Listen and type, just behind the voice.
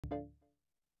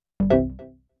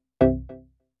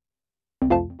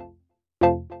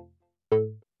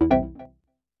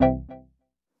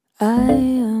I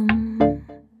am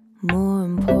more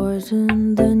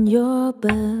important than your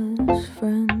best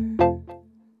friend.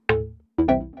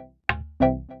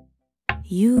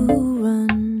 You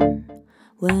run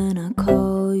when I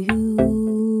call you.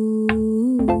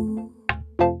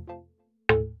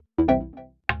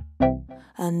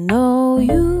 I know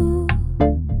you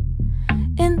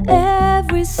in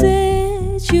every situation.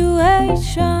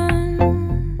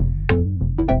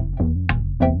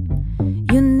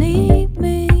 You need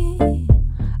me,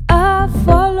 I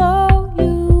follow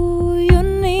you. You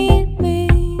need me.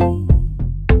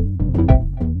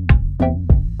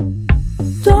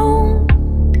 Don't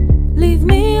leave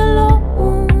me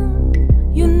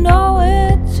alone. You know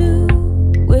it too.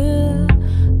 We're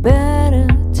better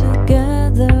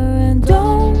together. And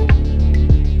don't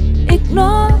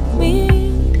ignore me.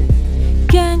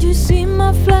 Can't you see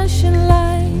my flashing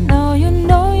light? Now you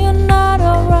know you're not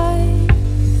alright.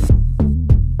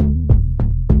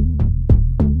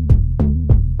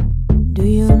 Do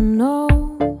you know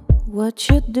what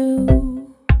you do?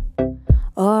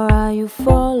 Or are you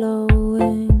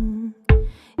following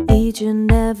each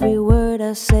and every word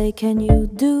I say? Can you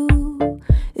do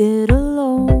it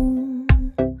alone?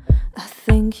 I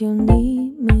think you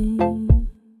need me.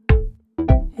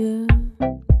 Yeah.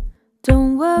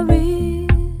 Don't worry,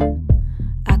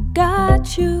 I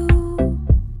got you.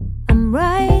 I'm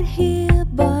right here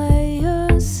by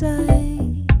your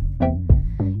side.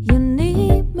 You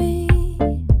need me,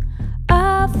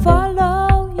 I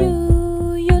follow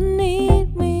you. You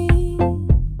need me.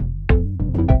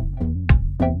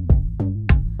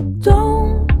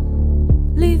 Don't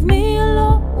leave me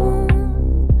alone.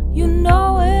 You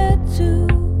know it too.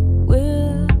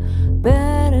 We're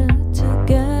better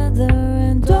together.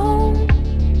 And don't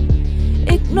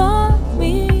ignore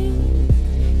me.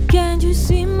 Can't you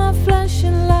see my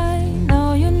flashing light?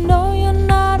 Now you know you're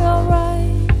not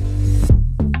alright.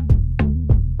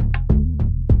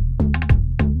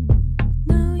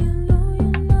 Now you know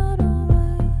you're not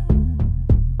alright.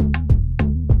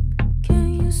 Can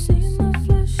you see my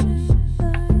flashing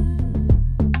light?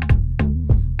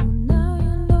 Oh, now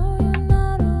you know you're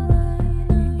not alright.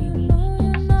 Now you know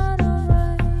you're not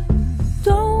alright.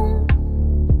 Don't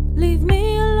leave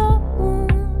me alone.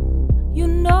 You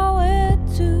know it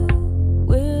too.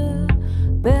 We're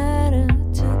better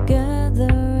together.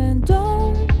 And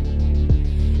don't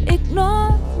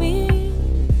ignore me.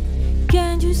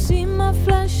 Can't you see my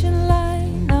flashing light?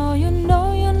 Now you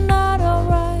know you're not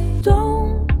alright.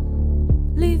 Don't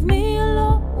leave me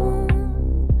alone.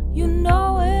 You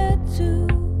know it too.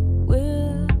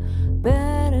 We're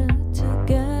better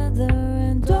together.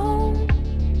 And don't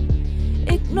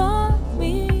ignore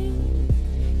me.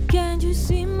 Can't you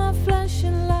see my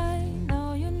flashing light?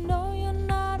 Now you know you're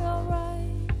not alright.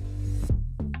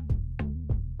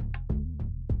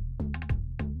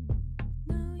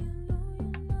 Now you know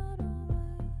you're not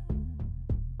alright.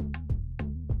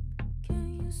 Can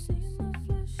you see my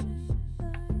flashing